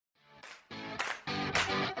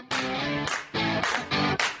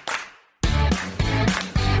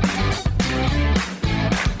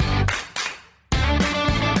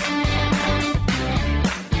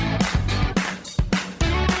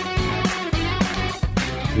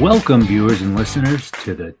Welcome, viewers and listeners,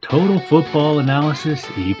 to the Total Football Analysis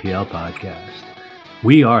EPL podcast.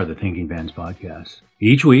 We are the Thinking Fans podcast.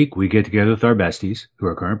 Each week, we get together with our besties, who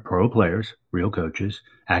are current pro players, real coaches,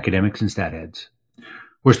 academics, and stat heads.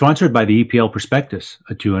 We're sponsored by the EPL Prospectus,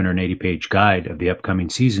 a 280-page guide of the upcoming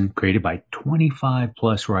season created by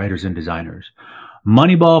 25-plus writers and designers.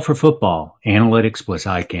 Moneyball for football, analytics plus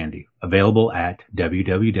eye candy, available at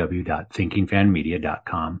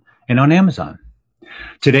www.thinkingfanmedia.com and on Amazon.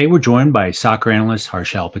 Today, we're joined by soccer analyst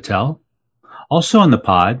Harshal Patel. Also on the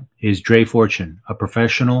pod is Dre Fortune, a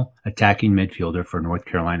professional attacking midfielder for North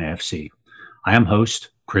Carolina FC. I am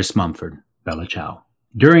host Chris Mumford. Bella ciao.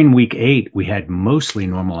 During week 8, we had mostly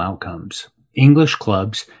normal outcomes. English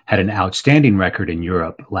clubs had an outstanding record in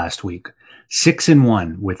Europe last week,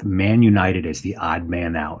 6-1 with Man United as the odd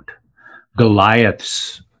man out.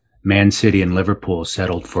 Goliaths, Man City and Liverpool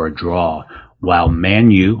settled for a draw, while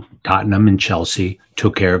Man U, Tottenham, and Chelsea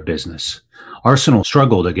took care of business. Arsenal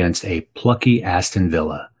struggled against a plucky Aston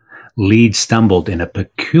Villa. Leeds stumbled in a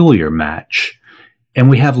peculiar match.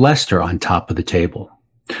 And we have Leicester on top of the table.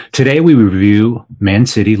 Today we review Man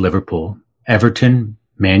City, Liverpool, Everton,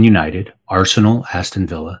 Man United, Arsenal, Aston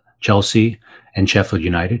Villa, Chelsea, and Sheffield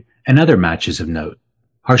United, and other matches of note.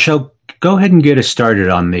 Harshal, go ahead and get us started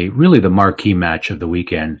on the marquee match of the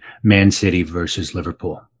weekend, Man City versus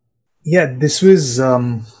Liverpool. Yeah, this was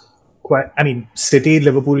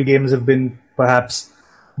City-Liverpool games have been perhaps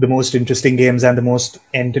the most interesting games and the most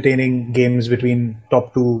entertaining games between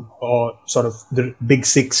top two or sort of the big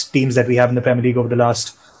six teams that we have in the Premier League over the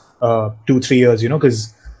last 2-3 years,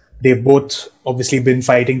 because they've both obviously been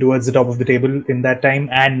fighting towards the top of the table in that time.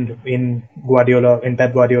 And in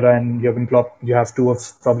Pep Guardiola and Jurgen Klopp, you have two of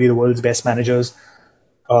probably the world's best managers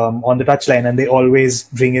on the touchline, and they always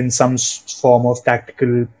bring in some form of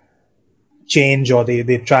tactical change, or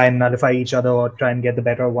they try and nullify each other or try and get the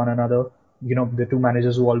better of one another. The two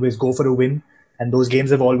managers who always go for a win, and those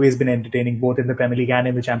games have always been entertaining, both in the Premier League and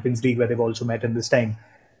in the Champions League, where they've also met in this time.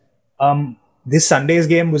 This Sunday's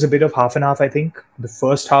game was a bit of half and half, I think. The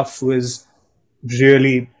first half was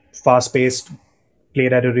really fast-paced,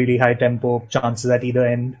 played at a really high tempo, chances at either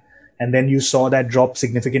end, and then you saw that drop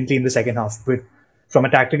significantly in the second half. But from a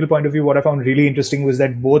tactical point of view, what I found really interesting was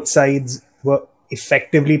that both sides were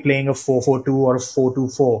effectively playing a 4-4-2 or a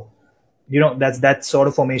 4-2-4. That sort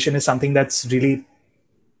of formation is something that's really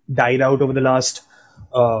died out over the last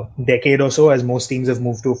decade or so, as most teams have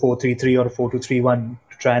moved to a 4-3-3 or a 4-2-3-1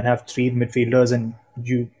 to try and have three midfielders, and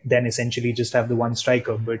you then essentially just have the one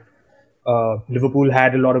striker. But Liverpool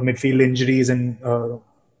had a lot of midfield injuries and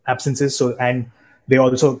absences, and they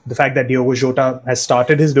also, the fact that Diogo Jota has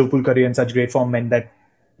started his Liverpool career in such great form meant that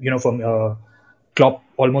Klopp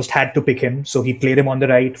almost had to pick him, so he played him on the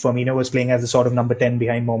right. Firmino was playing as a sort of number 10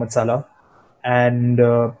 behind Mohamed Salah. And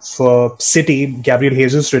for City, Gabriel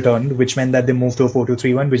Jesus returned, which meant that they moved to a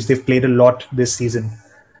 4-2-3-1, which they've played a lot this season,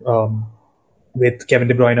 with Kevin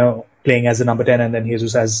De Bruyne playing as the number 10 and then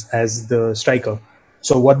Jesus as the striker.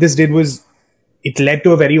 So what this did was, it led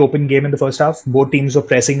to a very open game in the first half. Both teams were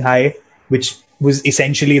pressing high, which was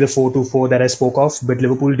essentially the 4-2-4 that I spoke of, but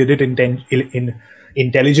Liverpool did it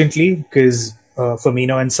intelligently, because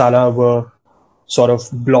Firmino and Salah were sort of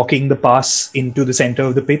blocking the pass into the center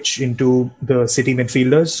of the pitch, into the City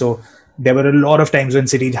midfielders. So there were a lot of times when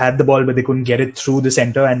City had the ball, but they couldn't get it through the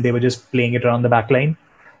center, and they were just playing it around the back line.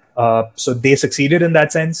 So they succeeded in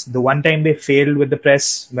that sense. The one time they failed with the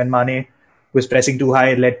press, when Mane was pressing too high,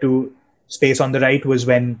 it led to space on the right, was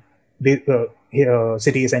when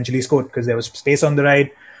City essentially scored, because there was space on the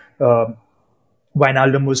right.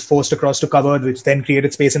 Wijnaldum was forced across to cover, which then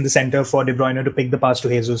created space in the center for De Bruyne to pick the pass to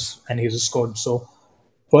Jesus, and Jesus scored. So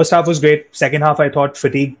first half was great. Second half, I thought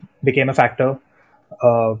fatigue became a factor.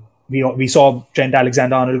 We saw Trent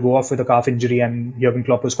Alexander-Arnold go off with a calf injury, and Jurgen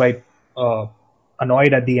Klopp was quite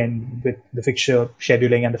annoyed at the end with the fixture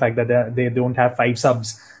scheduling and the fact that they don't have 5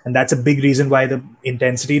 subs. And that's a big reason why the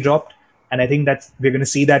intensity dropped. And I think that we're going to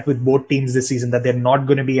see that with both teams this season, that they're not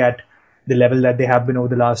going to be at the level that they have been over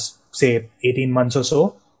the last, say, 18 months or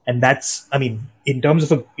so. And that's, in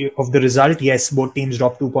terms of the result, yes, both teams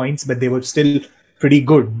dropped 2 points, but they were still pretty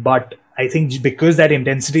good. But I think because that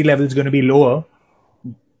intensity level is going to be lower,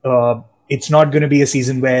 it's not going to be a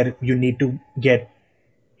season where you need to get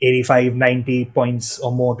 85, 90 points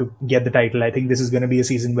or more to get the title. I think this is going to be a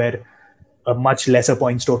season where a much lesser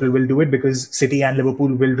points total will do it, because City and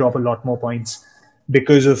Liverpool will drop a lot more points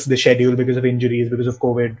because of the schedule, because of injuries, because of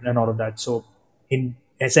COVID and all of that. So in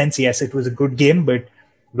essence, yes, it was a good game, but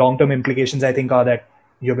long-term implications, I think, are that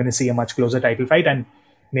you're going to see a much closer title fight, and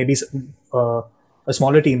maybe a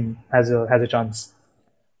smaller team has a chance.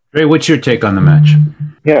 Ray, what's your take on the match?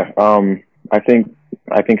 Yeah, I think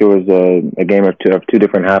it was a game of two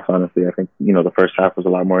different halves. Honestly, I think the first half was a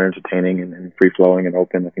lot more entertaining and free flowing and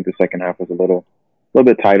open. I think the second half was a little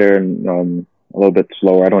bit tighter and a little bit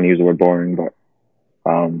slower. I don't use the word boring, but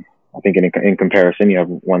I think in comparison, you have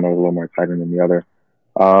one that was a little more tighter than the other.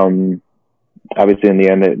 Obviously, in the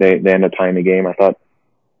end, they ended up tying the game. I thought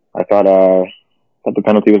the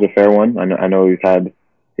penalty was a fair one. I know we've had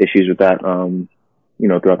issues with that,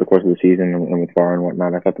 throughout the course of the season and with VAR and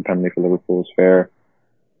whatnot. I thought the penalty for Liverpool was fair.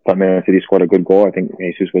 I thought Man City scored a good goal. I think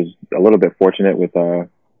Jesus was a little bit fortunate with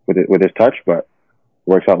his touch, but it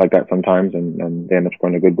works out like that sometimes, and they end up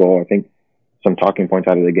scoring a good goal. I think some talking points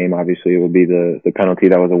out of the game, obviously, would be the penalty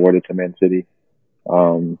that was awarded to Man City.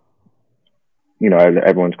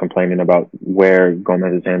 Everyone's complaining about where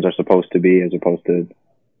Gomez's hands are supposed to be as opposed to,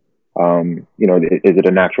 is it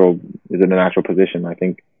a natural position? I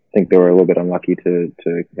think they were a little bit unlucky to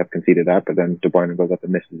have conceded that, but then De Bruyne goes up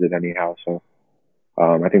and misses it anyhow. So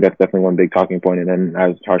I think that's definitely one big talking point. And then,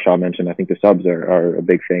 as Harshal mentioned, I think the subs are a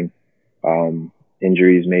big thing.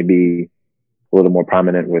 Injuries may be a little more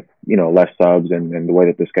prominent with less subs and the way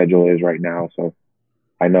that the schedule is right now. So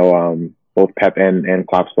I know both Pep and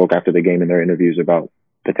Klopp spoke after the game in their interviews about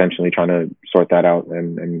potentially trying to sort that out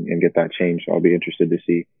and get that changed. So I'll be interested to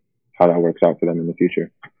see how that works out for them in the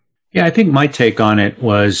future. Yeah, I think my take on it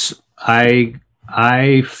was I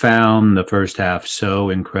found the first half so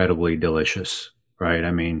incredibly delicious, right?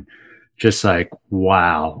 I mean, just like,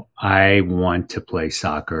 wow, I want to play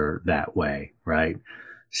soccer that way, right?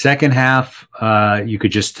 Second half, you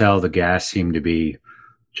could just tell the gas seemed to be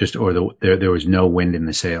there was no wind in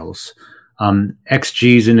the sails.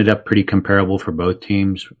 XGs ended up pretty comparable for both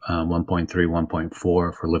teams, 1.3, 1.4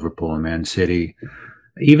 for Liverpool and Man City.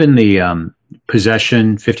 Even the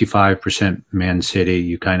possession, 55% Man City,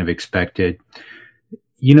 you kind of expected.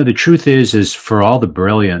 The truth is for all the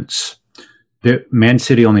brilliance, Man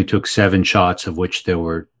City only took 7 shots, of which there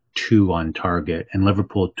were 2 on target, and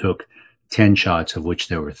Liverpool took 10 shots, of which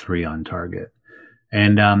there were 3 on target.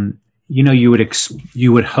 And you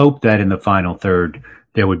would hope that in the final third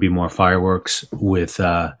there would be more fireworks with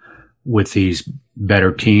these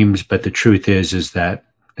better teams, but the truth is that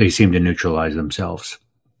they seem to neutralize themselves.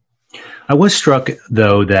 I was struck,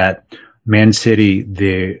 though, that Man City,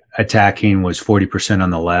 the attacking was 40%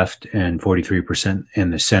 on the left and 43%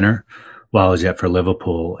 in the center, while as yet for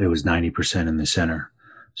Liverpool, it was 90% in the center.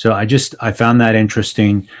 So I found that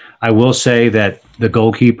interesting. I will say that the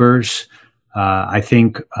goalkeepers, I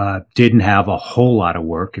think, didn't have a whole lot of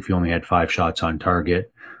work if you only had 5 shots on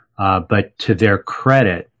target. But to their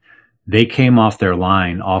credit, they came off their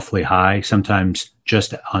line awfully high, sometimes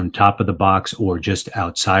just on top of the box or just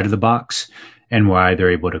outside of the box, and were either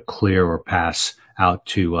able to clear or pass out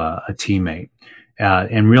to a teammate,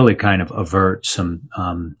 and really kind of avert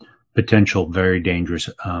some potential very dangerous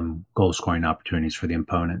goal scoring opportunities for the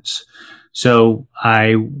opponents. So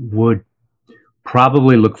I would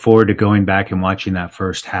probably look forward to going back and watching that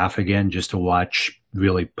first half again, just to watch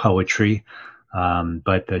really poetry.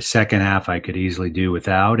 But the second half I could easily do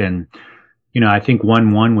without. And, I think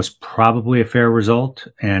 1-1 was probably a fair result.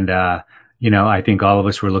 And, I think all of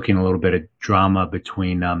us were looking a little bit of drama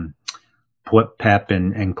between Pep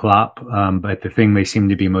and Klopp. But the thing they seem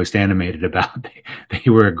to be most animated about, they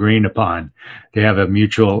were agreeing upon. They have a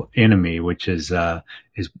mutual enemy, which is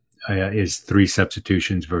 3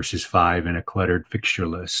 substitutions versus 5 in a cluttered fixture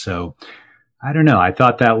list. So I don't know. I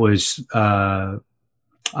thought that was, I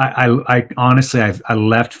honestly, I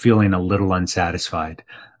left feeling a little unsatisfied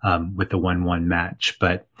with the 1-1 match.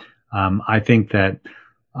 But I think that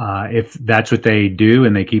if that's what they do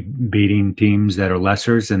and they keep beating teams that are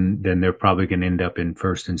lessers, then they're probably going to end up in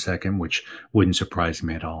first and second, which wouldn't surprise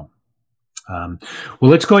me at all. Well,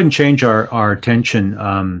 let's go ahead and change our attention,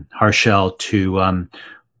 Harshal, to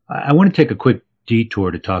I want to take a quick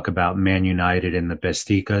detour to talk about Man United and the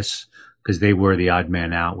Besiktas, because they were the odd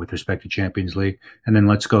man out with respect to Champions League. And then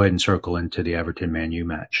let's go ahead and circle into the Everton-Man U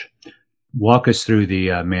match. Walk us through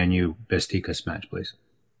the Man U Besiktas match, please.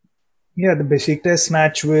 Yeah, the Besiktas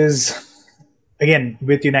match was, again,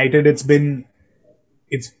 with United, it's been,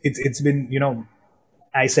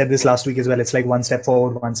 I said this last week as well, it's like one step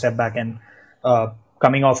forward, one step back. And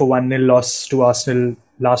coming off a 1-0 loss to Arsenal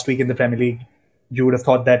last week in the Premier League, you would have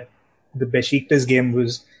thought that the Besiktas game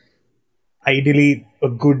was ideally a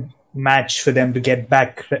good match for them to get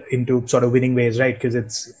back into sort of winning ways, right? Because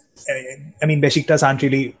Besiktas aren't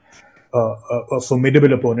really a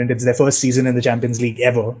formidable opponent. It's their first season in the Champions League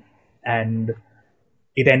ever, and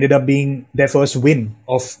it ended up being their first win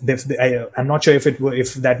of. I'm not sure if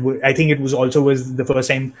that. I think it was the first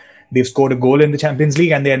time they've scored a goal in the Champions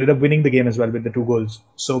League, and they ended up winning the game as well with the 2 goals.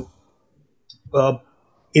 So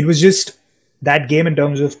it was just that game in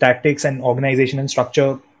terms of tactics and organization and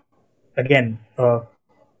structure. Again,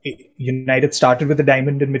 United started with a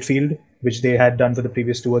diamond in midfield, which they had done for the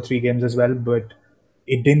previous 2 or 3 games as well, but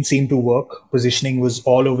it didn't seem to work. Positioning was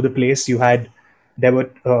all over the place. United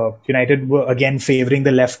were again favoring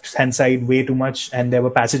the left hand side way too much, and there were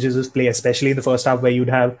passages of play, especially in the first half, where you'd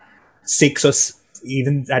have 6 or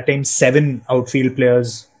even at times 7 outfield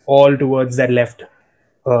players all towards that left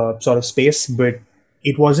sort of space, but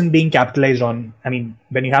it wasn't being capitalized on. I mean,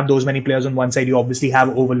 when you have those many players on one side, you obviously have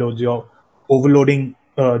overloads. You're overloading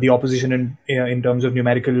the opposition in terms of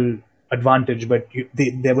numerical advantage, but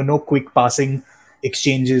there were no quick passing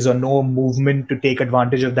exchanges or no movement to take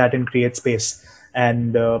advantage of that and create space.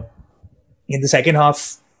 And in the second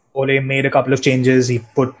half, Ole made a couple of changes. He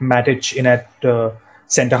put Matic in at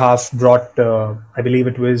centre half, brought I believe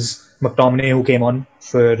it was McTominay who came on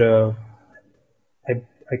for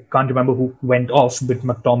I can't remember who went off, but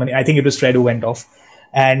McTominay, I think it was Fred who went off.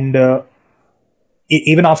 And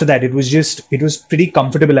even after that, it was pretty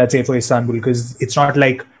comfortable, I'd say, for Istanbul, because it's not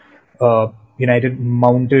like United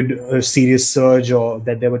mounted a serious surge or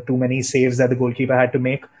that there were too many saves that the goalkeeper had to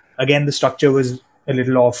make. Again, the structure was a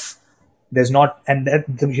little off. The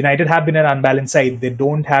United have been an unbalanced side. They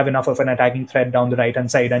don't have enough of an attacking threat down the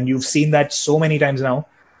right-hand side. And you've seen that so many times now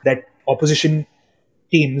that opposition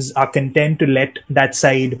teams are content to let that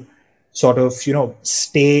side sort of,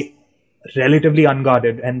 stay relatively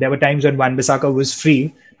unguarded. And there were times when Wan-Bissaka was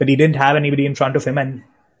free, but he didn't have anybody in front of him. And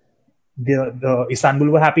the Istanbul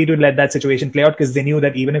were happy to let that situation play out, because they knew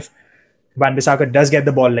that even if Wan-Bissaka does get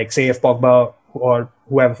the ball, like say if Pogba or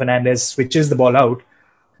whoever, Fernandes, switches the ball out,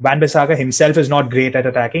 Wan-Bissaka himself is not great at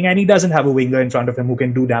attacking, and he doesn't have a winger in front of him who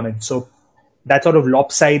can do damage. So that sort of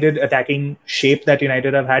lopsided attacking shape that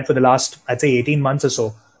United have had for the last, I'd say, 18 months or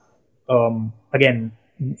so, again,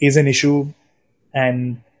 is an issue.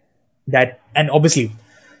 And obviously,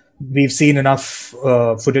 we've seen enough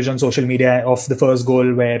footage on social media of the first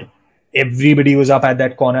goal where everybody was up at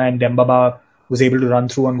that corner and Dembaba was able to run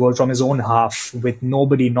through on goal from his own half with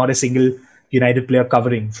nobody, not a single United player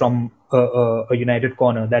covering from a United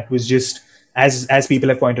corner. That was just, as people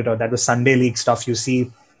have pointed out, that was Sunday League stuff. You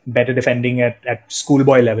see better defending at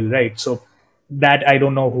schoolboy level, right? So that, I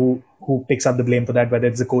don't know who picks up the blame for that, whether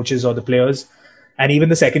it's the coaches or the players. And even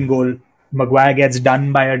the second goal, Maguire gets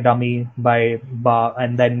done by a dummy by Ba,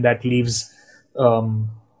 and then that leaves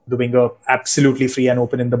the winger absolutely free and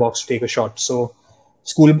open in the box to take a shot. So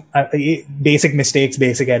basic mistakes,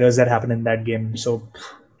 basic errors that happen in that game. So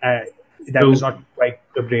that was not quite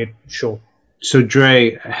a great show. So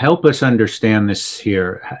Dre, help us understand this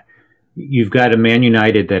here. You've got a Man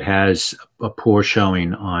United that has a poor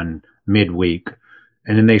showing on midweek,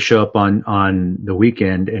 and then they show up on the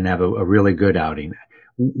weekend and have a really good outing.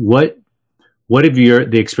 What have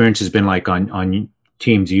the experience has been like on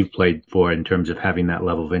teams you've played for in terms of having that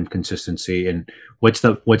level of inconsistency, and what's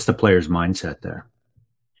the player's mindset there?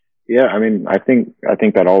 Yeah, I mean, I think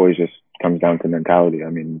that always just comes down to mentality. I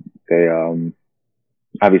mean, they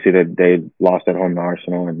obviously they lost at home to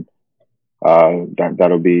Arsenal, and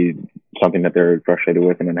that'll be something that they're frustrated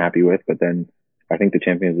with and unhappy with. But then I think the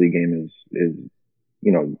Champions League game is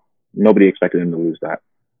nobody expected them to lose that.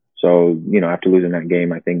 So after losing that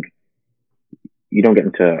game, I think you don't get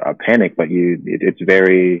into a panic, but it's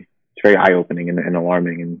very eye opening and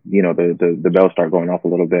alarming, and the bells start going off a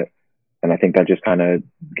little bit, and I think that just kind of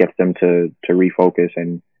gets them to refocus.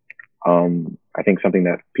 And I think something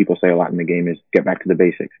that people say a lot in the game is get back to the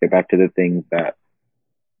basics, get back to the things that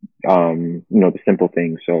the simple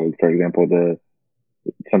things. So for example,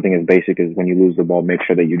 something as basic as when you lose the ball, make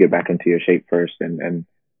sure that you get back into your shape first, and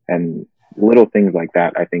little things like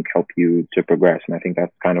that I think help you to progress. And I think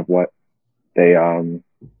that's kind of what they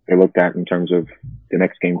looked at in terms of the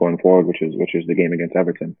next game going forward, which is the game against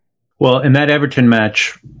Everton. Well, and that Everton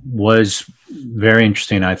match was very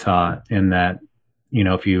interesting, I thought, in that,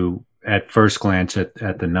 if you at first glance at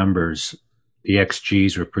the numbers, the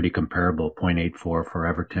XGs were pretty comparable, 0.84 for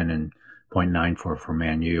Everton and 0.94 for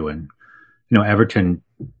Man U. And, Everton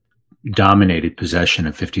dominated possession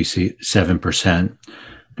at 57%.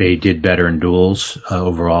 They did better in duels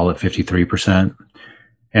overall at 53%.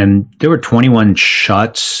 And there were 22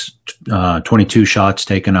 shots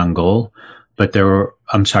taken on goal, but there were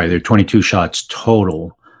 22 shots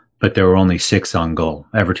total, but there were only 6 on goal.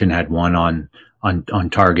 Everton had 1 on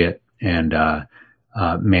target, and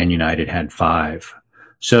Man United had 5.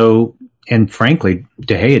 So, and frankly,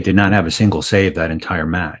 De Gea did not have a single save that entire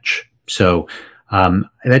match. So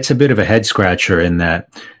that's a bit of a head scratcher in that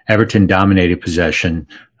Everton dominated possession.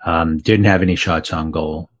 didn't have any shots on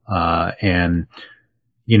goal. And,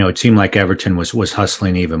 it seemed like Everton was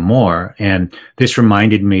hustling even more. And this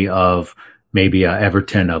reminded me of maybe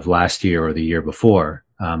Everton of last year or the year before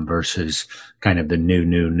versus kind of the new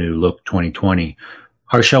look 2020.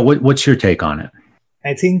 Harshal, what's your take on it?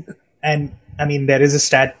 I think, and I mean, there is a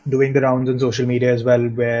stat doing the rounds on social media as well,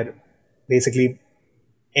 where basically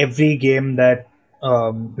every game that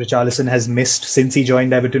Richarlison has missed since he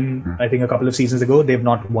joined Everton, I think a couple of seasons ago, they've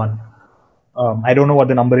not won. I don't know what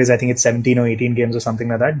the number is. I think it's 17 or 18 games or something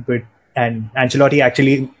like that. And Ancelotti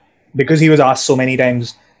actually, because he was asked so many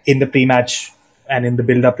times in the pre-match and in the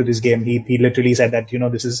build-up to this game, he literally said that,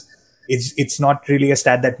 it's not really a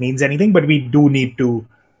stat that means anything, but we do need to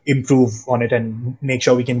improve on it and make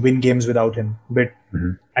sure we can win games without him. But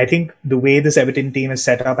I think the way this Everton team is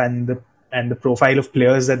set up and the profile of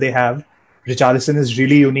players that they have, Richarlison is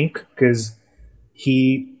really unique because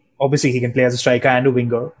he can play as a striker and a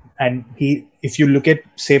winger. And if you look at,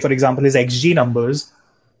 say, for example, his XG numbers,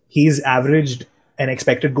 he's averaged an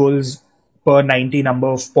expected goals per 90 number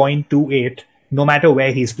of 0.28, no matter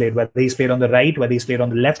where he's played, whether he's played on the right, whether he's played on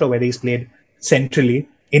the left, or whether he's played centrally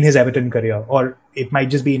in his Everton career. Or it might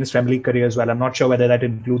just be in his Premier League career as well. I'm not sure whether that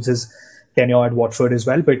includes his tenure at Watford as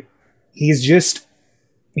well, but he's just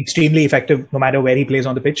extremely effective no matter where he plays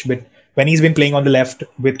on the pitch. But when he's been playing on the left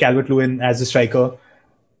with Calvert-Lewin as a striker,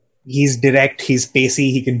 he's direct, he's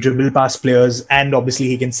pacey, he can dribble past players, and obviously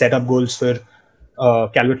he can set up goals for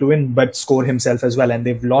Calvert-Lewin, but score himself as well. And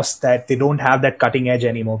they've lost that. They don't have that cutting edge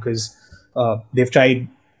anymore because they've tried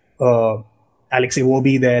Alex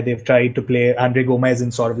Iwobi there. They've tried to play Andre Gomez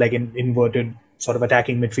in sort of like an inverted sort of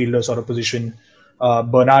attacking midfielder sort of position.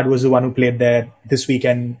 Bernard was the one who played there this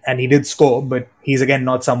weekend, and he did score, but he's again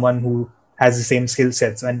not someone who has the same skill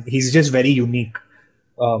sets, and he's just very unique,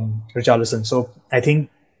 Richarlison. So I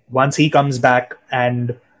think once he comes back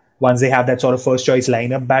and once they have that sort of first choice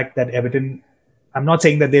lineup back, that Everton, I'm not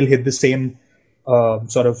saying that they'll hit the same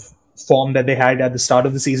sort of form that they had at the start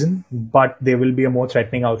of the season, but they will be a more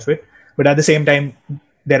threatening outfit. But at the same time,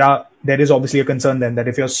 there is obviously a concern then that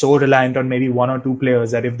if you're so reliant on maybe one or two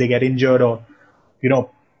players, that if they get injured or,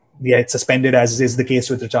 it's suspended, as is the case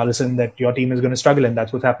with Richarlison, that your team is going to struggle, and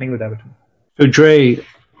that's what's happening with Everton. So, Dre,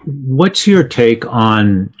 what's your take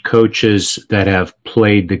on coaches that have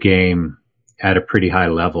played the game at a pretty high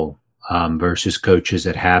level versus coaches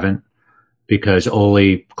that haven't? Because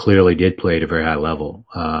Ole clearly did play at a very high level.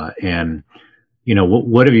 And,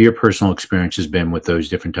 what have your personal experiences been with those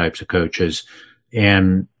different types of coaches?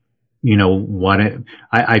 And,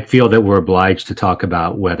 I feel that we're obliged to talk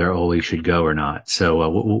about whether Ole should go or not. So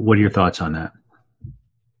what are your thoughts on that?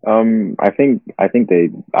 I think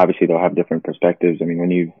they'll have different perspectives. I mean,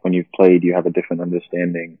 when you've played, you have a different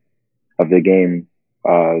understanding of the game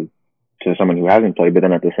to someone who hasn't played. But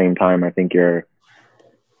then at the same time, I think you're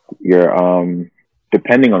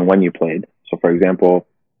depending on when you played. So, for example,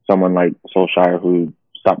 someone like Solskjaer, who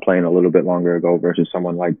stopped playing a little bit longer ago, versus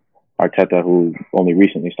someone like Arteta, who only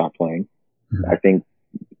recently stopped playing. I think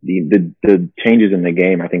the changes in the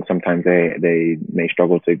game, I think sometimes they may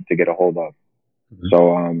struggle to get a hold of.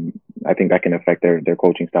 So I think that can affect their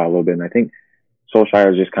coaching style a little bit. And I think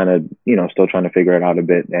Solskjaer is just kind of, still trying to figure it out a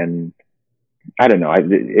bit. And I don't know.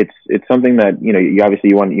 It's something that, you obviously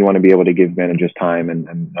you want to be able to give managers time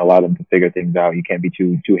and allow them to figure things out. You can't be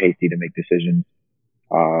too hasty to make decisions.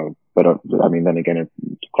 But I mean, then again, if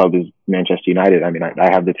the club is Manchester United, I mean, I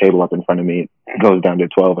have the table up in front of me. It goes down to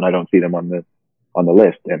 12 and I don't see them on the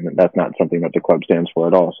list. And that's not something that the club stands for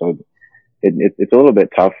at all. So it's a little bit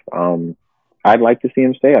tough. I'd like to see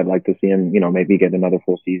him stay. I'd like to see him, maybe get another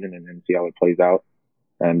full season and see how it plays out,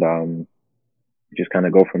 and just kind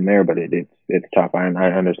of go from there. But it's tough. I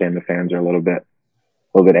understand the fans are a little bit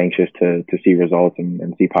anxious to see results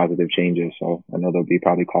and see positive changes. So I know they'll be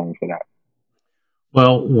probably calling for that.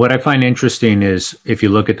 Well, what I find interesting is if you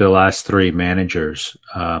look at the last three managers,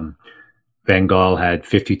 Van Gaal had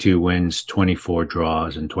 52 wins, 24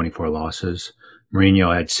 draws, and 24 losses.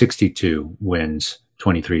 Mourinho had 62 wins,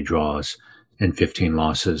 23 draws, and 15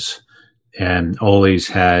 losses. And Ole's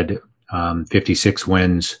had 56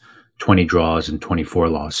 wins, 20 draws, and 24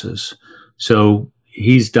 losses. So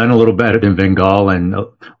he's done a little better than Van Gaal and a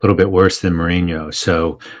little bit worse than Mourinho.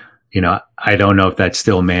 So, I don't know if that's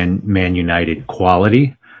still Man United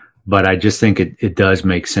quality, but I just think it does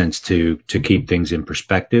make sense to keep things in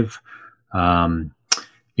perspective.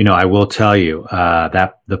 I will tell you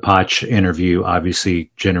that the Poch interview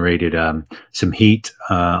obviously generated some heat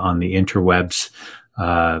on the interwebs.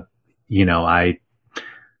 I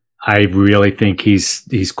really think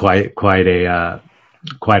he's quite a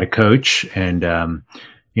coach, and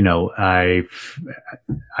I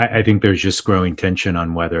think there's just growing tension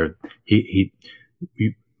on whether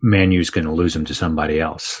Man U's going to lose him to somebody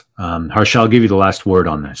else. Harshal, I'll give you the last word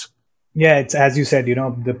on this. Yeah, it's as you said,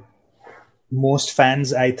 the most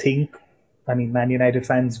fans, Man United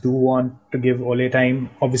fans do want to give Ole time,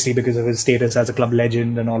 obviously because of his status as a club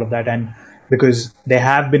legend and all of that, and because there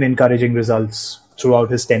have been encouraging results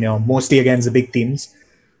throughout his tenure, mostly against the big teams.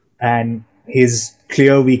 And his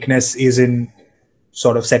clear weakness is in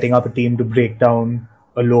sort of setting up a team to break down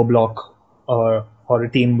a low block or a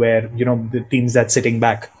team where, the teams that's sitting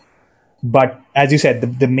back. But as you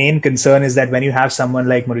said, the main concern is that when you have someone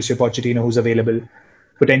like Mauricio Pochettino who's available,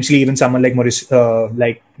 potentially even someone like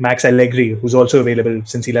like Max Allegri, who's also available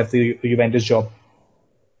since he left the Juventus job.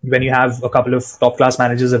 When you have a couple of top-class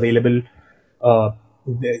managers available,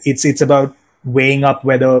 it's about weighing up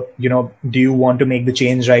whether, do you want to make the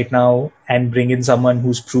change right now and bring in someone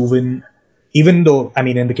who's proven, even though,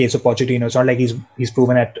 in the case of Pochettino, it's not like he's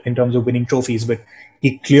proven in terms of winning trophies, but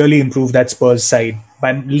he clearly improved that Spurs side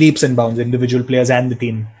by leaps and bounds, individual players and the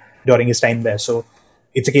team during his time there. So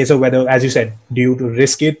it's a case of whether, as you said, do you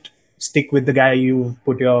risk it, stick with the guy you've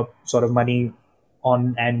put your sort of money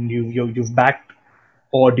on and you've backed,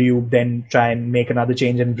 or do you then try and make another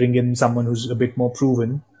change and bring in someone who's a bit more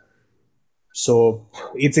proven? So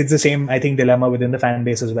it's the same, I think, dilemma within the fan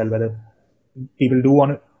base as well, whether people do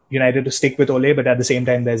want United to stick with Ole, but at the same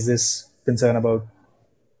time, there's this concern about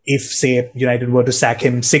if, say, United were to sack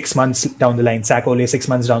him 6 months down the line, sack Ole 6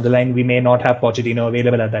 months down the line, we may not have Pochettino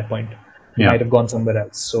available at that point. He might have gone somewhere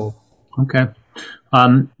else. So, okay.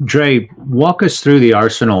 Dre, walk us through the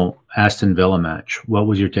Arsenal-Aston Villa match. What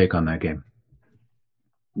was your take on that game?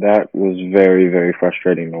 That was very, very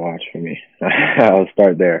frustrating to watch for me. I'll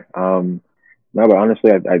start there. No, but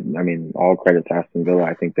honestly, I mean, all credit to Aston Villa.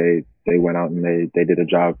 I think they went out and they did a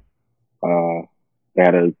job. They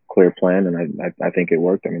had a clear plan, and I think it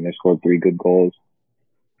worked. I mean, they scored 3 good goals.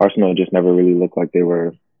 Arsenal just never really looked like they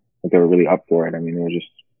were really up for it. I mean, it was just,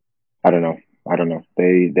 I don't know.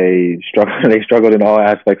 They struggled in all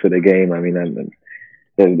aspects of the game. I mean,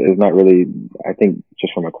 there's not really, I think,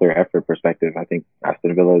 just from a clear effort perspective, I think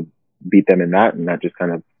Aston Villa beat them in that, and that just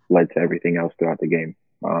kind of led to everything else throughout the game.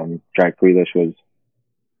 Jack Grealish was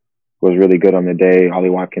really good on the day. Ollie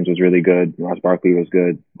Watkins was really good. Ross Barkley was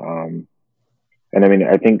good. And I mean,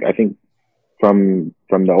 I think from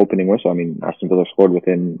the opening whistle, I mean, Aston Villa scored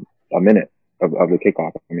within a minute of the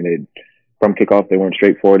kickoff. I mean, from kickoff, they went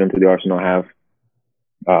straight forward into the Arsenal half.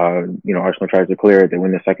 Arsenal tries to clear it. They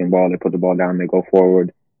win the second ball. They put the ball down. They go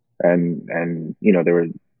forward, and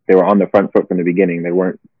they were on the front foot from the beginning. They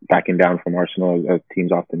weren't backing down from Arsenal as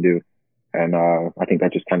teams often do. And I think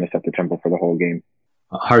that just kind of set the tempo for the whole game.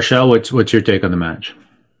 Harshal, what's your take on the match?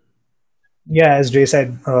 Yeah, as Jay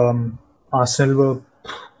said, Arsenal were,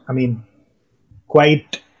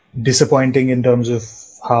 quite disappointing in terms of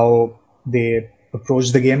how they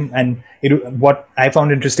approached the game. And what I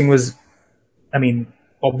found interesting was,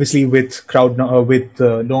 obviously with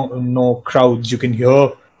no crowds, you can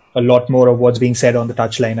hear a lot more of what's being said on the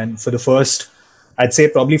touchline. And I'd say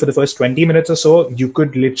probably for the first 20 minutes or so, you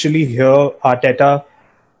could literally hear Arteta.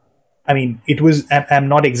 I'm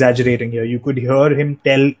not exaggerating here. You could hear him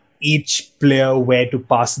tell each player where to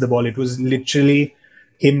pass the ball. It was literally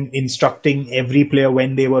him instructing every player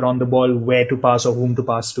when they were on the ball where to pass or whom to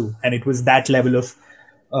pass to. And it was that level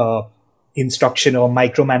of instruction or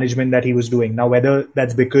micromanagement that he was doing. Now, whether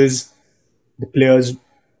that's because the players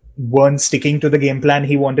weren't sticking to the game plan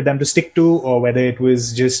he wanted them to stick to, or whether it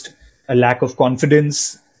was just a lack of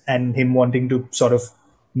confidence and him wanting to sort of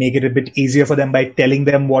make it a bit easier for them by telling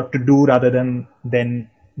them what to do rather than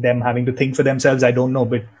them having to think for themselves, I don't know.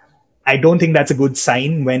 But I don't think that's a good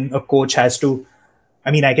sign when a coach has to.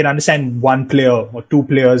 I can understand one player or 2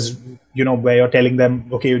 players, where you're telling them,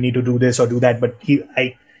 okay, you need to do this or do that. But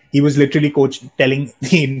he was literally telling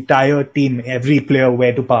the entire team, every player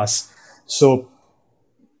where to pass. So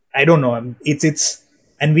I don't know.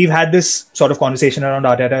 And we've had this sort of conversation around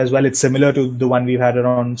Arteta as well. It's similar to the one we've had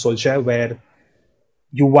around Solskjaer, where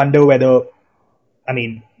you wonder whether,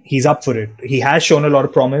 he's up for it. He has shown a lot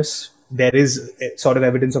of promise. There is sort of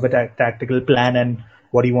evidence of a tactical plan and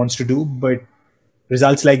what he wants to do, but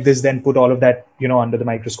results like this then put all of that, under the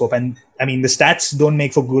microscope. And the stats don't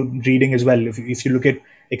make for good reading as well. If you look at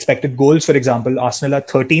expected goals, for example, Arsenal are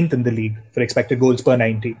 13th in the league for expected goals per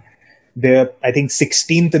 90. They're, I think,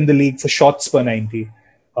 16th in the league for shots per 90.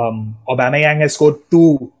 Aubameyang has scored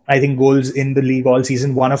 2, goals in the league all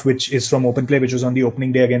season, one of which is from open play, which was on the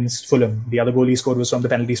opening day against Fulham. The other goal he scored was from the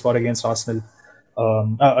penalty spot against Arsenal,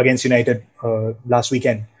 against United last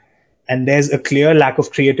weekend. and there's a clear lack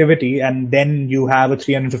of creativity, and then you have a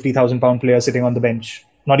 350,000 pound player sitting on the bench,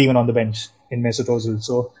 not even on the bench, in Mesut Ozil.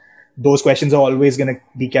 So those questions are always going to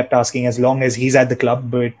be kept asking as long as he's at the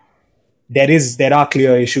club. But there are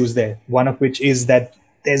clear issues there. One of which is that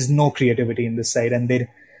there's no creativity in this side, and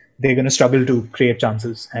they're going to struggle to create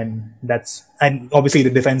chances, and obviously the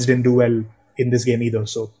defense didn't do well in this game either.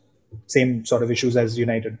 So same sort of issues as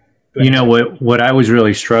United. You know what I was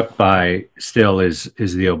really struck by still is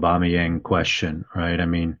the Aubameyang question, right? I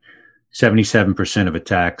mean, 77% of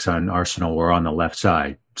attacks on Arsenal were on the left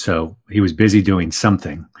side, so he was busy doing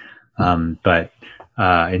something. But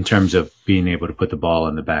in terms of being able to put the ball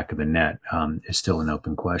in the back of the net, is still an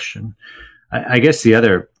open question. I guess the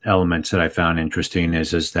other elements that I found interesting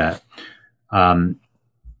is that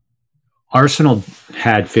Arsenal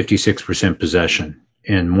had 56% possession,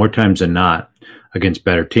 and more times than not, against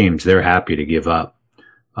better teams, they're happy to give up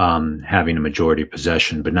having a majority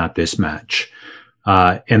possession, but not this match.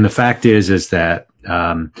 And the fact is that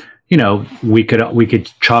we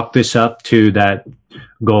could chalk this up to that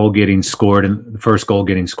goal getting scored, and the first goal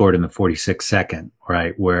getting scored in the 46th second,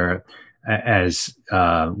 right? Where, as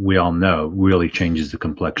we all know, really changes the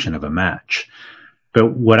complexion of a match.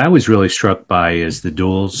 But what I was really struck by is the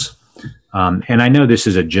duels. And I know this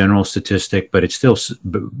is a general statistic, but it's still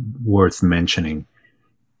worth mentioning.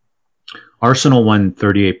 Arsenal won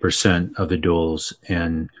 38% of the duels,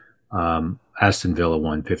 and Aston Villa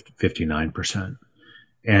won 59%.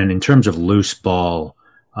 And in terms of loose ball,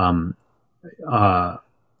 Aston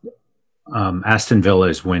Villa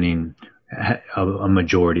is winning a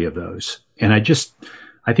majority of those. And I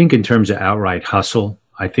think in terms of outright hustle,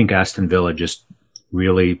 I think Aston Villa just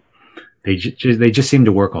really, they just seem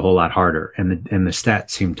to work a whole lot harder, and the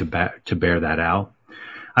stats seem to bear that out.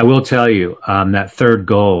 I will tell you that third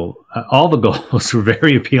goal, all the goals were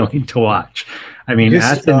very appealing to watch. I mean,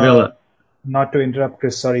 Aston Villa. Not to interrupt,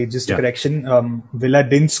 Chris, sorry, just a correction. Villa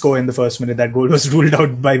didn't score in the first minute. That goal was ruled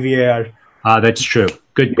out by VAR. That's true.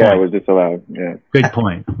 Good point. Yeah, it was disallowed. Yeah. Good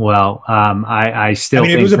point. Well, I still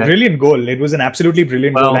think it was a brilliant goal. It was an absolutely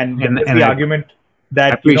brilliant goal. And the argument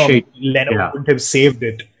that Leno wouldn't have saved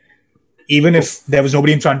it, even if there was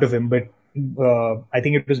nobody in front of him. But I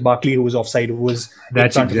think it was Barkley who was offside.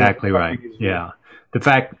 That's exactly right. Yeah. The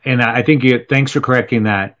fact, and I think thanks for correcting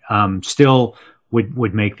that, still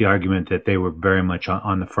would make the argument that they were very much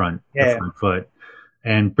on the front foot.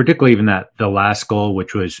 And particularly even the last goal,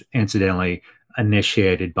 which was incidentally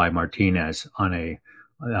initiated by Martinez on a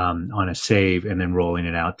save and then rolling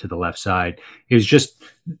it out to the left side. It was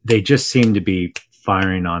they just seemed to be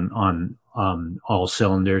firing on all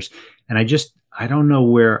cylinders. And I don't know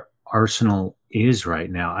where Arsenal is right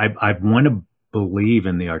now. I want to believe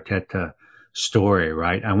in the Arteta story,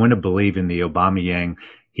 right? I want to believe in the Aubameyang.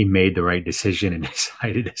 He made the right decision and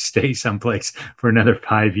decided to stay someplace for another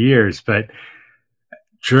 5 years. But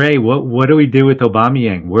Dre, what do we do with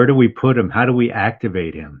Aubameyang? Where do we put him? How do we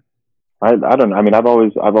activate him? I don't know. I mean, I've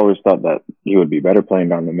always thought that he would be better playing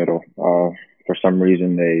down the middle. For some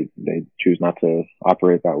reason, they choose not to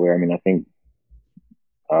operate that way. I mean, I think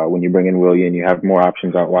when you bring in Willian, you have more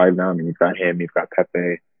options out wide now. I mean, you've got him, you've got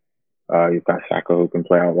Pepe, you've got Saka who can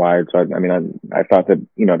play out wide. So I thought that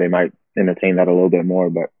they might entertain that a little bit more,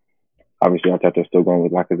 but obviously Arteta's still going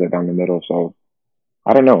with Lacazette down the middle. So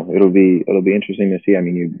I don't know. It'll be interesting to see. I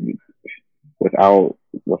mean, without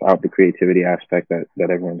the creativity aspect that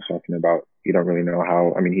everyone's talking about, you don't really know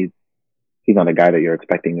how. I mean, he's not a guy that you're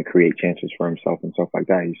expecting to create chances for himself and stuff like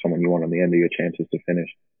that. He's someone you want on the end of your chances to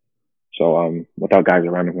finish. So without guys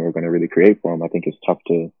around him who are going to really create for him, I think it's tough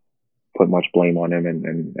to put much blame on him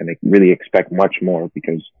and really expect much more,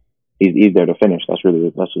 because he's there to finish. That's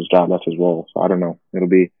his job. That's his role. So I don't know. It'll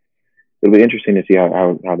be interesting to see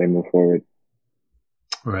how they move forward.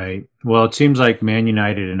 Right. Well, it seems like Man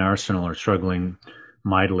United and Arsenal are struggling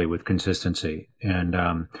mightily with consistency. And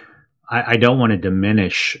I don't want to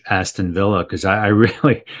diminish Aston Villa, because I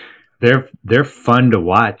really, they're fun to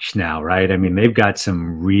watch now, right? I mean, they've got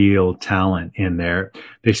some real talent in there.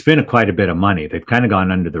 They've spent quite a bit of money. They've kind of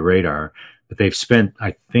gone under the radar, but they've spent,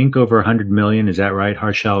 I think, over 100 million. Is that right,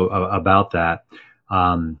 Harshal, about that?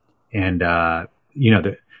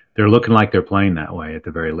 They're looking like they're playing that way at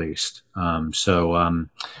the very least. So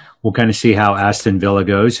we'll kind of see how Aston Villa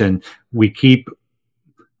goes. And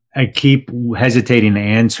I keep hesitating to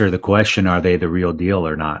answer the question, are they the real deal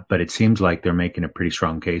or not? But it seems like they're making a pretty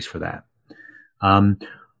strong case for that.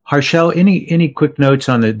 Harshal, any quick notes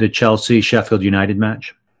on the Chelsea-Sheffield United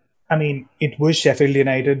match? I mean, it was Sheffield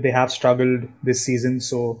United. They have struggled this season,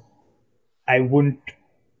 so I wouldn't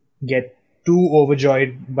get too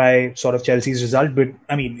overjoyed by sort of Chelsea's result, but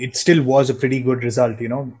I mean, it still was a pretty good result,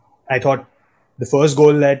 I thought the first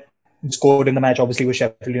goal that scored in the match obviously was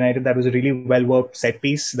Sheffield United. That was a really well worked set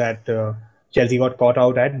piece that Chelsea got caught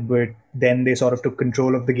out at, but then they sort of took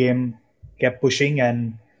control of the game, kept pushing,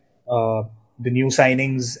 and the new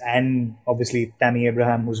signings and obviously Tammy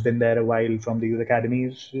Abraham, who's been there a while from the youth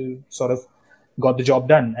academies, sort of got the job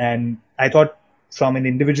done. And I thought from an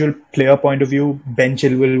individual player point of view, Ben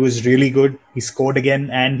Chilwell was really good. He scored again,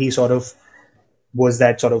 and he sort of was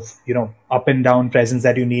that sort of, up and down presence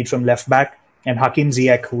that you need from left back. And Hakim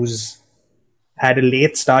Ziyech, who's had a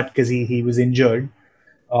late start because he was injured,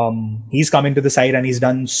 he's come into the side and he's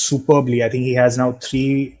done superbly. I think he has now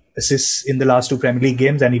 3 assists in the last 2 Premier League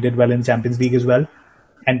games, and he did well in Champions League as well.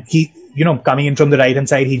 And he, coming in from the right hand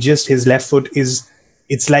side, his left foot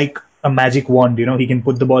it's like a magic wand. He can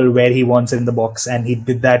put the ball where he wants in the box, and he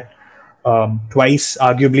did that twice.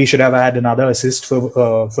 Arguably should have had another assist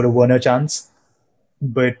for a Werner chance.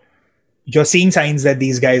 But you're seeing signs that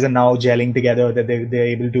these guys are now gelling together, that they're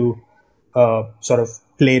able to sort of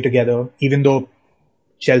play together, even though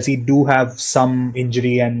Chelsea do have some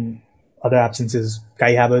injury and other absences.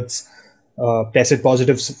 Kai Havertz tested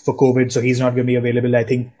positive for COVID, so he's not going to be available. I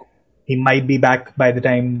think he might be back by the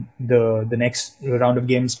time the next round of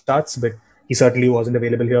games starts, but he certainly wasn't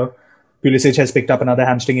available here. Pulisic has picked up another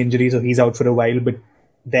hamstring injury, so he's out for a while. But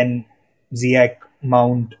then Ziyech,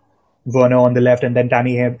 Mount, Werner on the left, and then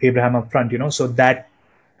Tammy Abraham up front, So that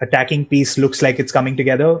attacking piece looks like it's coming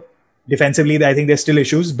together. Defensively, I think there's still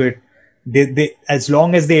issues, but they as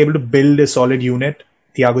long as they're able to build a solid unit,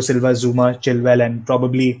 Thiago Silva, Zuma, Chilwell, and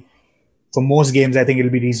probably for most games, I think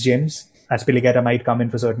it'll be Reece James. Azpilicueta might come in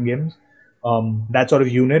for certain games. That sort of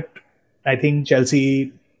unit, I think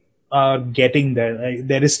Chelsea are getting there.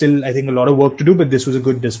 There is still, I think, a lot of work to do, but this was a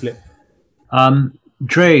good display.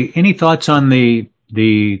 Dre, any thoughts on the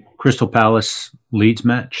Crystal Palace Leeds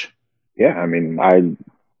match? Yeah, I mean,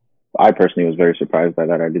 I personally was very surprised by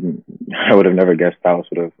that. I would have never guessed Palace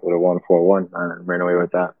would have won 4-1 and ran away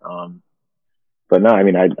with that. But no, I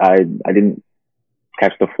mean, I didn't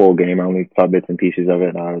catch the full game. I only saw bits and pieces of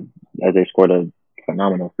it. As they scored a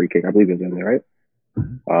phenomenal free kick, I believe it was in there, right?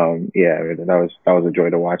 Mm-hmm. Yeah, that was a joy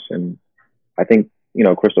to watch. And I think,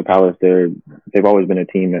 Crystal Palace, they've always been a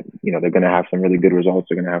team that, they're going to have some really good results.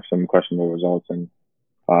 They're going to have some questionable results. And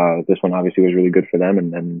this one obviously was really good for them.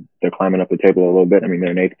 And they're climbing up the table a little bit. I mean,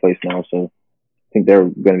 they're in 8th place now. So I think they're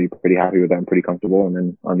going to be pretty happy with that and pretty comfortable. And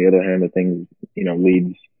then on the other hand of things,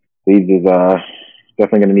 Leeds is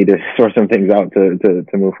definitely going to need to sort some things out to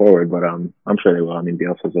move forward. But I'm sure they will. I mean,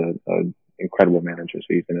 Bielsa's an incredible manager, so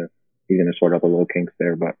he's gonna sort out the little kinks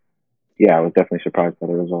there. But yeah, I was definitely surprised by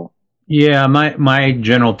the result. Yeah, my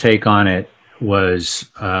general take on it was,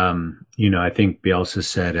 I think Bielsa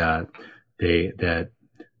said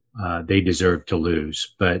they deserved to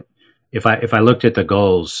lose. But if I looked at the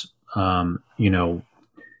goals,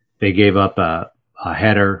 they gave up a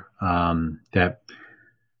header that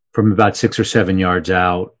from about 6 or 7 yards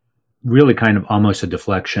out, really kind of almost a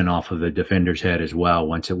deflection off of the defender's head as well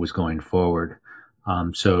once it was going forward.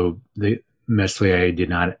 So the Meslier did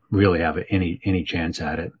not really have any chance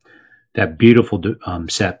at it. That beautiful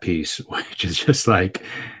set piece, which is just like,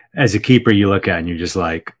 as a keeper, you look at and you're just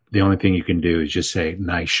like, the only thing you can do is just say,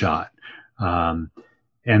 nice shot. And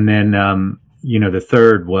then, the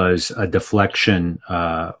third was a deflection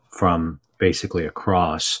from basically a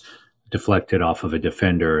cross, deflected off of a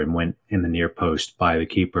defender and went in the near post by the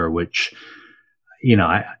keeper, which,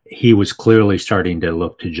 he was clearly starting to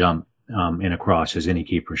look to jump in a cross, as any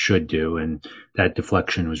keeper should do. And that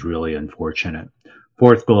deflection was really unfortunate.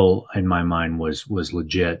 Fourth goal, in my mind, was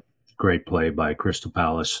legit. Great play by Crystal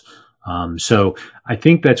Palace. So I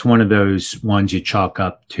think that's one of those ones you chalk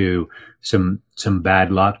up to some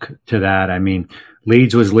bad luck to that. I mean,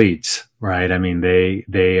 Leeds was Leeds, right? I mean, they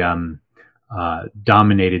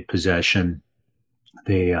dominated possession.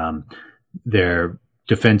 Their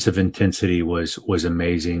defensive intensity was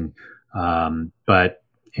amazing. But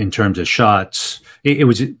in terms of shots, it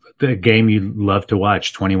was the game you love to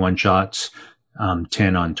watch. 21 shots,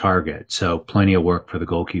 10 on target. So plenty of work for the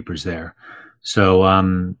goalkeepers there. So,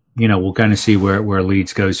 we'll kind of see where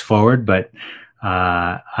Leeds goes forward, but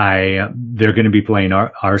they're going to be playing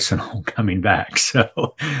Arsenal coming back.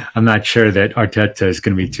 So I'm not sure that Arteta is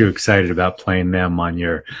going to be too excited about playing them on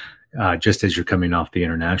your, just as you're coming off the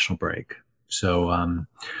international break. So,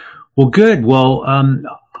 well, good. Well,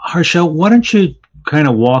 Harshal, why don't you kind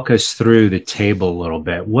of walk us through the table a little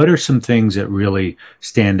bit? What are some things that really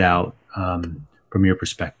stand out from your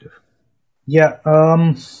perspective? Yeah.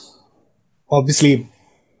 Obviously,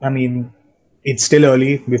 I mean, it's still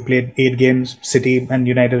early. We've played 8 games. City and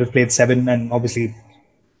United have played 7, and obviously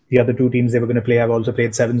the other two teams they were going to play have also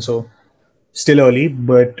played 7, so still early.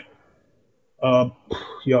 But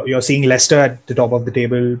you're seeing Leicester at the top of the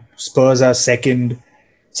table. Spurs are second.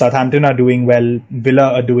 Southampton are doing well.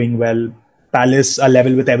 Villa are doing well. Palace are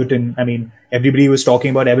level with Everton. I mean, everybody was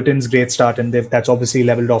talking about Everton's great start, and that's obviously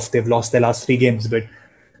leveled off. They've lost their last 3 games, but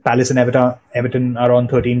Palace and Everton are on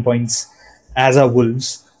 13 points, as are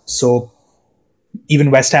Wolves. So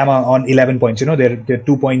even West Ham are on 11 points. They're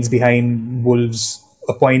 2 points behind Wolves,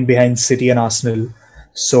 a point behind City and Arsenal.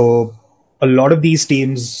 So a lot of these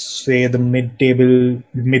teams, say the mid to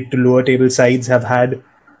lower table sides, have had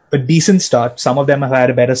a decent start. Some of them have had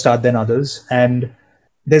a better start than others, and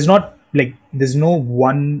there's no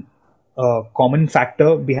one common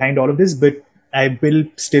factor behind all of this, but I will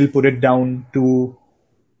still put it down to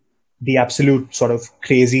the absolute sort of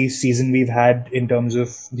crazy season we've had in terms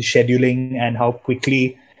of the scheduling and how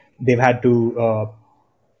quickly they've had to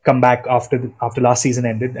come back after last season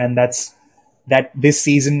ended. And that this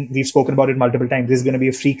season, we've spoken about it multiple times, this is going to be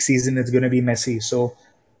a freak season. It's going to be messy. So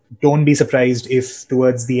don't be surprised if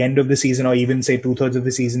towards the end of the season, or even say 2/3 of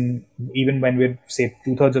the season, even when we're say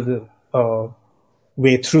 2/3 of the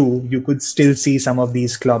way through, you could still see some of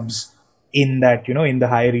these clubs in that, in the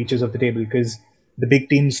higher reaches of the table, because the big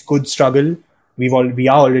teams could struggle. We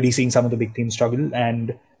are already seeing some of the big teams struggle,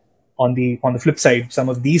 and on the flip side, some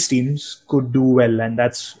of these teams could do well, and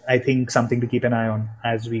that's, I think, something to keep an eye on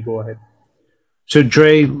as we go ahead. So,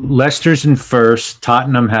 Dre, Leicester's in first.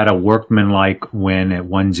 Tottenham had a workmanlike win at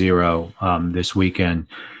 1-0 this weekend.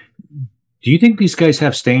 Do you think these guys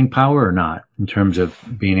have staying power or not in terms of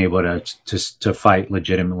being able to fight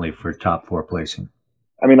legitimately for top 4 placing?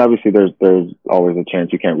 I mean, obviously, there's always a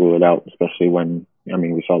chance. You can't rule it out, especially when,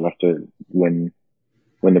 we saw Leicester win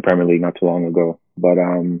the Premier League not too long ago. But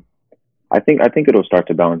I think it'll start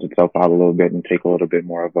to balance itself out a little bit and take a little bit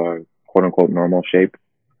more of a quote unquote normal shape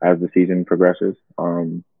as the season progresses.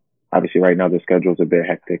 Obviously, right now the schedule's a bit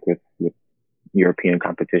hectic with European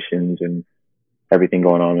competitions and everything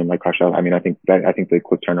going on. And like Harshal, I think the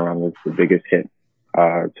quick turnaround was the biggest hit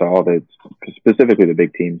to all specifically the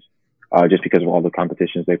big teams. Just because of all the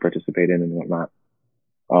competitions they participate in and whatnot.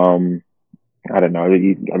 I don't know.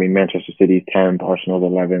 Manchester City's 10th, Arsenal's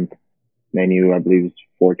 11th, Man U, I believe, is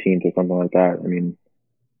 14th or something like that.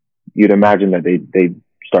 You'd imagine that they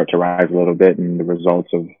start to rise a little bit, and the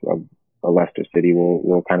results of Leicester City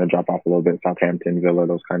will kind of drop off a little bit. Southampton, Villa,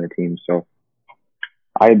 those kind of teams. So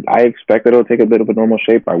I expect that it'll take a bit of a normal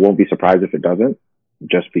shape. I won't be surprised if it doesn't,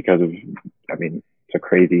 just because of, it's a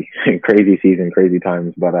crazy, crazy season, crazy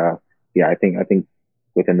times. But yeah, I think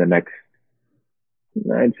within the next,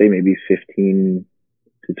 I'd say maybe 15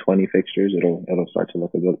 to 20 fixtures, it'll start to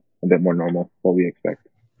look a bit more normal, what we expect.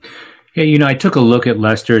 Yeah, I took a look at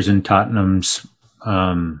Leicester's and Tottenham's,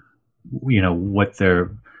 what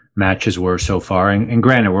their matches were so far, and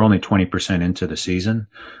granted, we're only 20% into the season,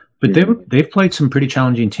 but they've played some pretty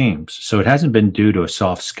challenging teams, so it hasn't been due to a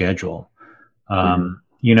soft schedule.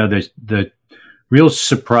 The real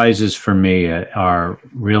surprises for me are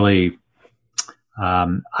really.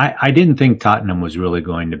 I didn't think Tottenham was really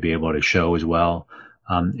going to be able to show as well,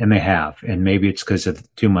 and they have. And maybe it's because of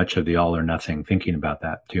too much of the all or nothing, thinking about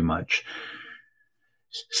that too much.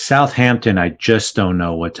 Southampton, I just don't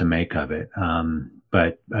know what to make of it.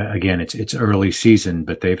 But again, it's early season,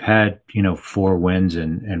 but they've had 4 wins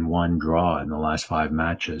and 1 draw in the last 5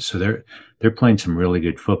 matches, so they're playing some really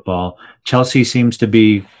good football. Chelsea seems to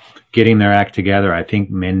be getting their act together. I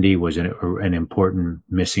think Mendy was an important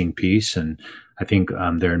missing piece, and I think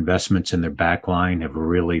their investments in their back line have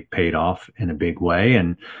really paid off in a big way.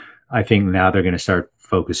 And I think now they're going to start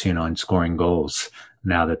focusing on scoring goals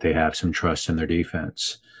now that they have some trust in their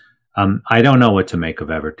defense. I don't know what to make of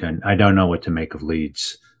Everton. I don't know what to make of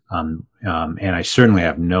Leeds. And I certainly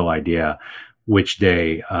have no idea which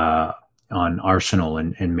day on Arsenal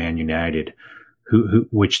and Man United,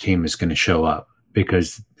 which team is going to show up,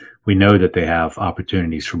 because we know that they have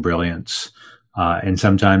opportunities for brilliance. And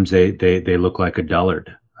sometimes they look like a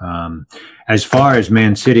dullard. As far as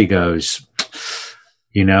Man City goes,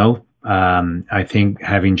 I think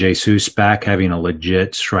having Jesus back, having a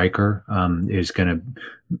legit striker, is going to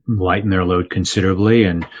lighten their load considerably.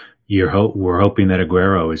 And we're hoping that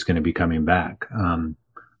Aguero is going to be coming back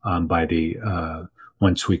by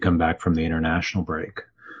once we come back from the international break.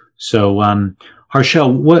 So,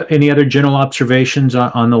 Harshal, any other general observations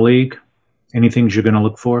on the league? Any things you're going to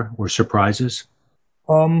look for or surprises?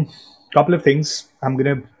 Couple of things.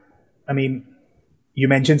 You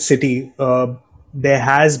mentioned City. There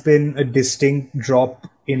has been a distinct drop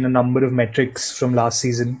in a number of metrics from last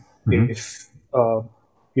season. Mm-hmm. If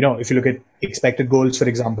if you look at expected goals, for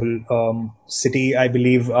example, City, I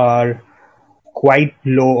believe, are quite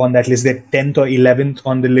low on that list. They're 10th or 11th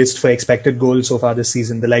on the list for expected goals so far this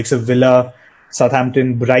season. The likes of Villa,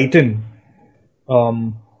 Southampton, Brighton,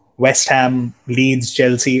 West Ham, Leeds,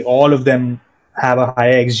 Chelsea, all of them have a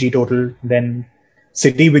higher XG total than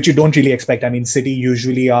City, which you don't really expect. I mean, City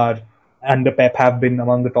usually are, under Pep, have been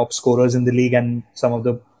among the top scorers in the league and some of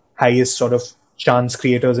the highest sort of chance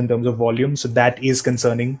creators in terms of volume. So that is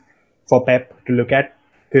concerning for Pep to look at,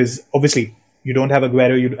 because obviously you don't have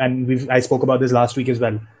Aguero, and I spoke about this last week as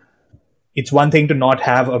well. It's one thing to not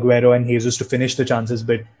have Aguero and Jesus to finish the chances,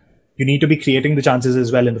 but you need to be creating the chances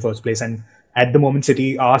as well in the first place. And at the moment,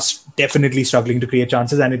 City are definitely struggling to create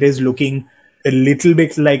chances, and it is looking a little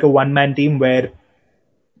bit like a one-man team where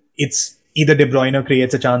it's either De Bruyne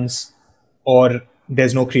creates a chance or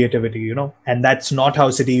there's no creativity, and that's not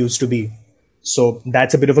how City used to be. So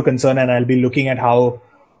that's a bit of a concern, and I'll be looking at how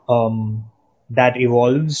that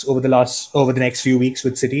evolves over the next few weeks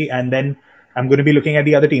with City, and then I'm going to be looking at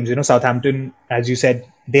the other teams. Southampton, as you said,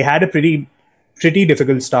 they had a pretty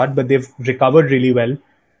difficult start, but they've recovered really well.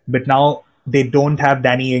 But now they don't have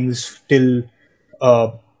Danny Ings till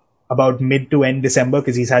about mid to end December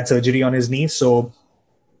because he's had surgery on his knee. So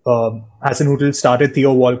Hasenhüttl started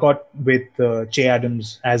Theo Walcott with Che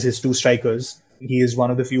Adams as his two strikers. He is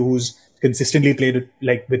one of the few who's consistently played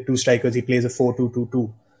with two strikers. He plays a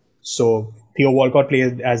 4-2-2-2. So Theo Walcott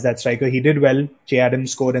played as that striker. He did well. Che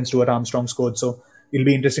Adams scored and Stuart Armstrong scored. So it'll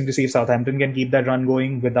be interesting to see if Southampton can keep that run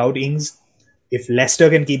going without Ings. If Leicester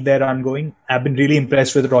can keep their run going. I've been really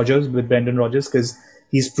impressed with Brendan Rodgers, because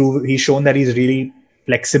he's shown that he's really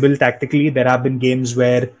flexible tactically. There have been games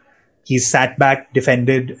where he's sat back,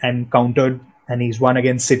 defended, and countered, and he's won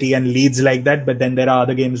against City and Leeds like that. But then there are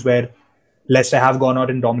other games where Leicester have gone out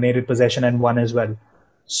and dominated possession and won as well.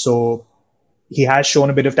 So he has shown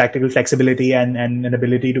a bit of tactical flexibility and an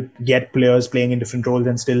ability to get players playing in different roles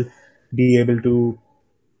and still be able to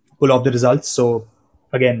pull off the results. So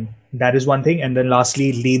again, that is one thing. And then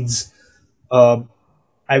lastly, Leeds. I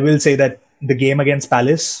will say that the game against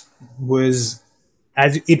Palace was a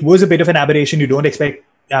bit of an aberration. You don't expect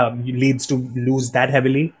Leeds to lose that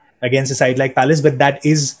heavily against a side like Palace, but that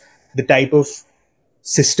is the type of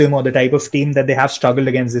system or the type of team that they have struggled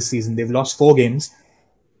against this season. They've lost 4 games.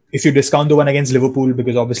 If you discount the one against Liverpool,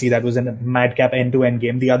 because obviously that was a madcap end-to-end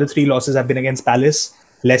game, the other 3 losses have been against Palace,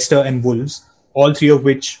 Leicester, and Wolves, all 3 of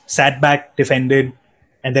which sat back, defended,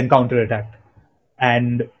 and then counter-attacked.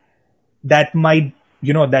 And that might,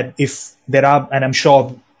 that if there are, and I'm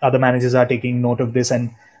sure other managers are taking note of this,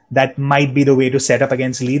 and that might be the way to set up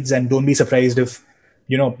against Leeds. And don't be surprised if,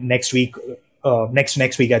 next week,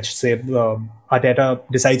 next week, I should say, Arteta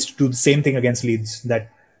decides to do the same thing against Leeds,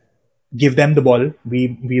 that give them the ball,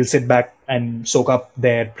 we'll sit back and soak up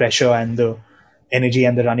their pressure and the energy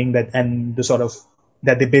and the running and the sort of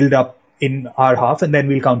that they build up in our half, and then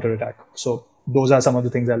we'll counter-attack. So those are some of the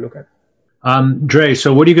things I'll look at. Dre,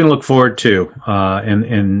 so what are you going to look forward to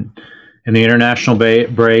in the international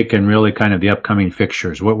break and really kind of the upcoming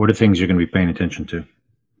fixtures? What are things you're going to be paying attention to?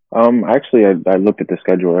 Actually, I looked at the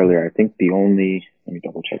schedule earlier. I think let me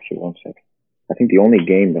double check here 1 sec. I think the only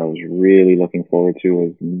game that I was really looking forward to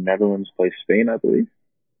was Netherlands play Spain, I believe.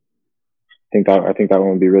 I think that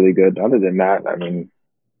one would be really good. Other than that,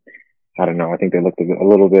 I don't know. I think they looked a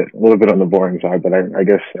little bit on the boring side, but I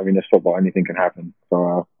guess it's football. Anything can happen.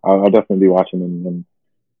 So I'll definitely be watching them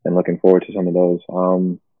and looking forward to some of those.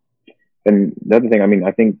 And the other thing,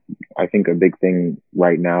 I think a big thing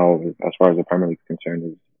right now, as far as the Premier League is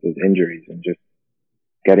concerned, is injuries and just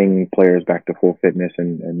getting players back to full fitness.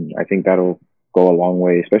 And I think that'll go a long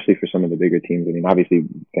way, especially for some of the bigger teams. Obviously,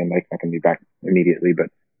 Van Dijk's not going to be back immediately, but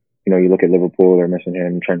you look at Liverpool, they're missing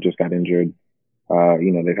him. Trent just got injured.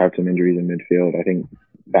 They've had some injuries in midfield. I think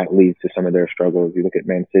that leads to some of their struggles. You look at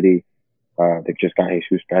Man City, they've just got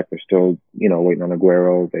Jesus back. They're still, waiting on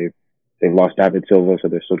Aguero. They've lost David Silva, so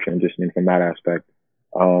they're still transitioning from that aspect.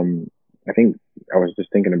 I think I was just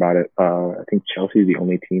thinking about it. I think Chelsea is the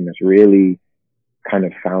only team that's really kind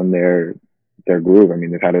of found their groove.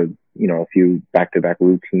 They've had a few back-to-back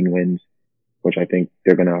routine wins, which I think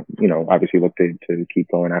they're gonna, obviously look to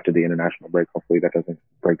keep going after the international break. Hopefully that doesn't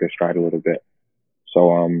break their stride a little bit.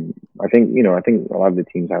 So I think a lot of the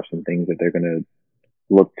teams have some things that they're gonna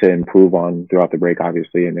look to improve on throughout the break,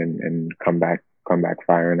 obviously, and come back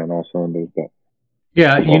firing on all cylinders. But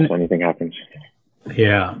yeah, anything happens.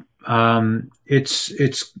 Yeah,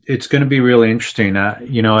 it's going to be really interesting.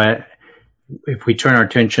 If we turn our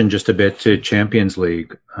attention just a bit to Champions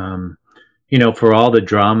League, for all the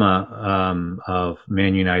drama of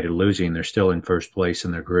Man United losing, they're still in first place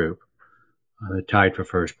in their group. tied for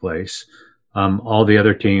first place. All the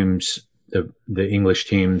other teams, the English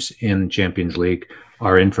teams in Champions League,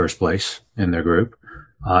 are in first place in their group.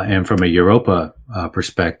 And from a Europa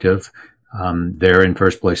perspective, they're in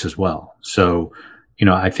first place as well. So,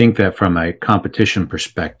 I think that from a competition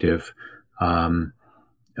perspective,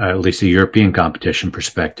 at least a European competition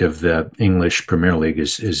perspective, the English Premier League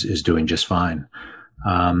is doing just fine.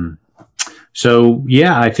 So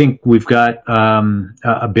yeah, I think we've got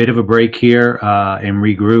a bit of a break here and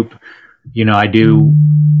regroup. I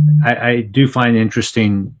do find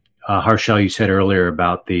interesting, Harshal, you said earlier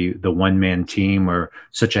about the one-man team or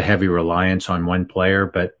such a heavy reliance on one player,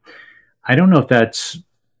 but I don't know if that's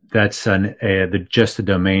just the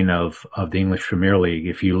domain of the English Premier League.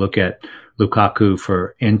 If you look at Lukaku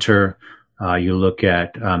for Inter, you look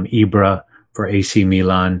at Ibra for AC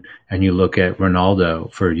Milan, and you look at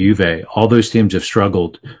Ronaldo for Juve. All those teams have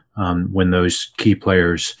struggled when those key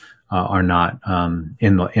players are not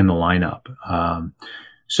in the lineup.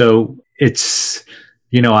 So it's,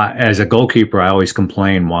 as a goalkeeper, I always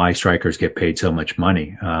complain why strikers get paid so much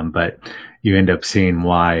money, but you end up seeing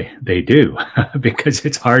why they do, because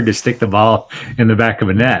it's hard to stick the ball in the back of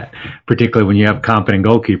a net, particularly when you have competent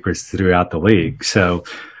goalkeepers throughout the league. So,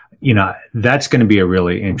 that's going to be a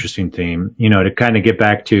really interesting theme. To kind of get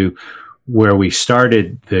back to where we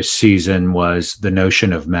started this season was the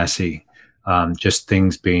notion of Messi, just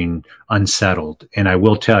things being unsettled. And I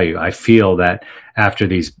will tell you, I feel that after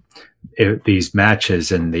these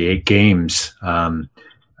matches and the 8 games, that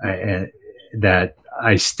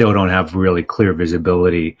I still don't have really clear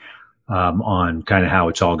visibility on kind of how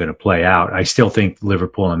it's all going to play out. I still think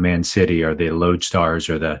Liverpool and Man City are the lodestars,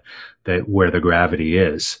 or the where the gravity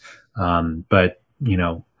is. But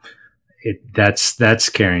that's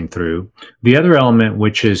carrying through. The other element,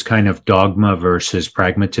 which is kind of dogma versus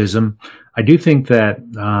pragmatism, I do think that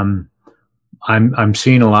I'm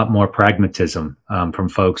seeing a lot more pragmatism from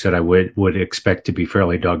folks that I would expect to be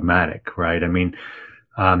fairly dogmatic, right? I mean,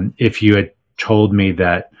 if you had told me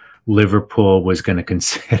that Liverpool was going to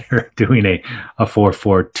consider doing a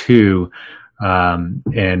 4-4-2,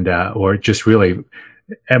 or just really,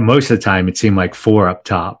 at most of the time, it seemed like 4 up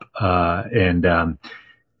top, and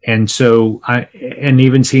so and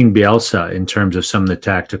even seeing Bielsa in terms of some of the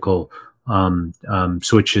tactical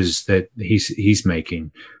switches that he's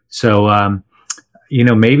making. So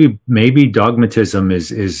maybe dogmatism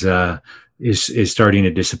is starting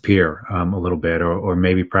to disappear a little bit, or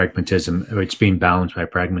maybe pragmatism, or it's being balanced by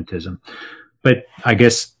pragmatism. But I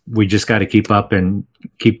guess we just got to keep up and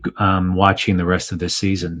keep watching the rest of this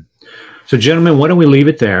season. So, gentlemen, why don't we leave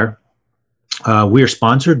it there? We are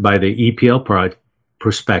sponsored by the EPL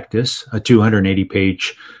Prospectus, a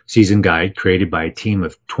 280-page season guide created by a team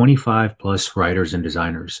of 25-plus writers and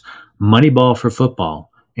designers. Moneyball for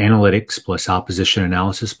football, analytics plus opposition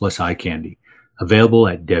analysis plus eye candy. Available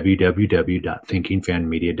at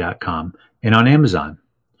www.thinkingfanmedia.com and on Amazon.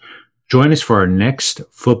 Join us for our next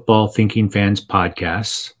Football Thinking Fans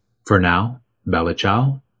podcast. For now, bella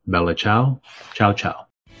ciao, ciao ciao.